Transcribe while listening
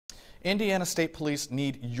Indiana State Police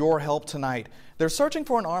need your help tonight. They're searching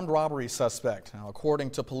for an armed robbery suspect. Now, according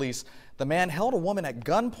to police, the man held a woman at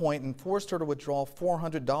gunpoint and forced her to withdraw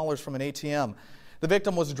 $400 from an ATM. The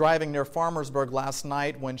victim was driving near Farmersburg last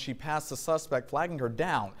night when she passed the suspect, flagging her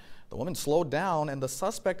down. The woman slowed down and the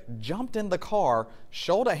suspect jumped in the car,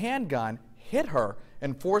 showed a handgun, hit her,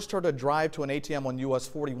 and forced her to drive to an ATM on US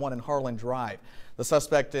 41 in Harlan Drive. The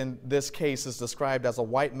suspect in this case is described as a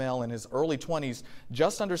white male in his early 20s,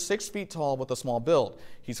 just under 6 feet tall with a small build.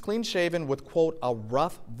 He's clean shaven with, quote, a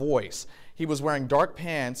rough voice. He was wearing dark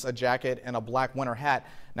pants, a jacket, and a black winter hat.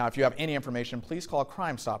 Now, if you have any information, please call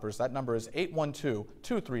Crime Stoppers. That number is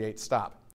 812-238-STOP.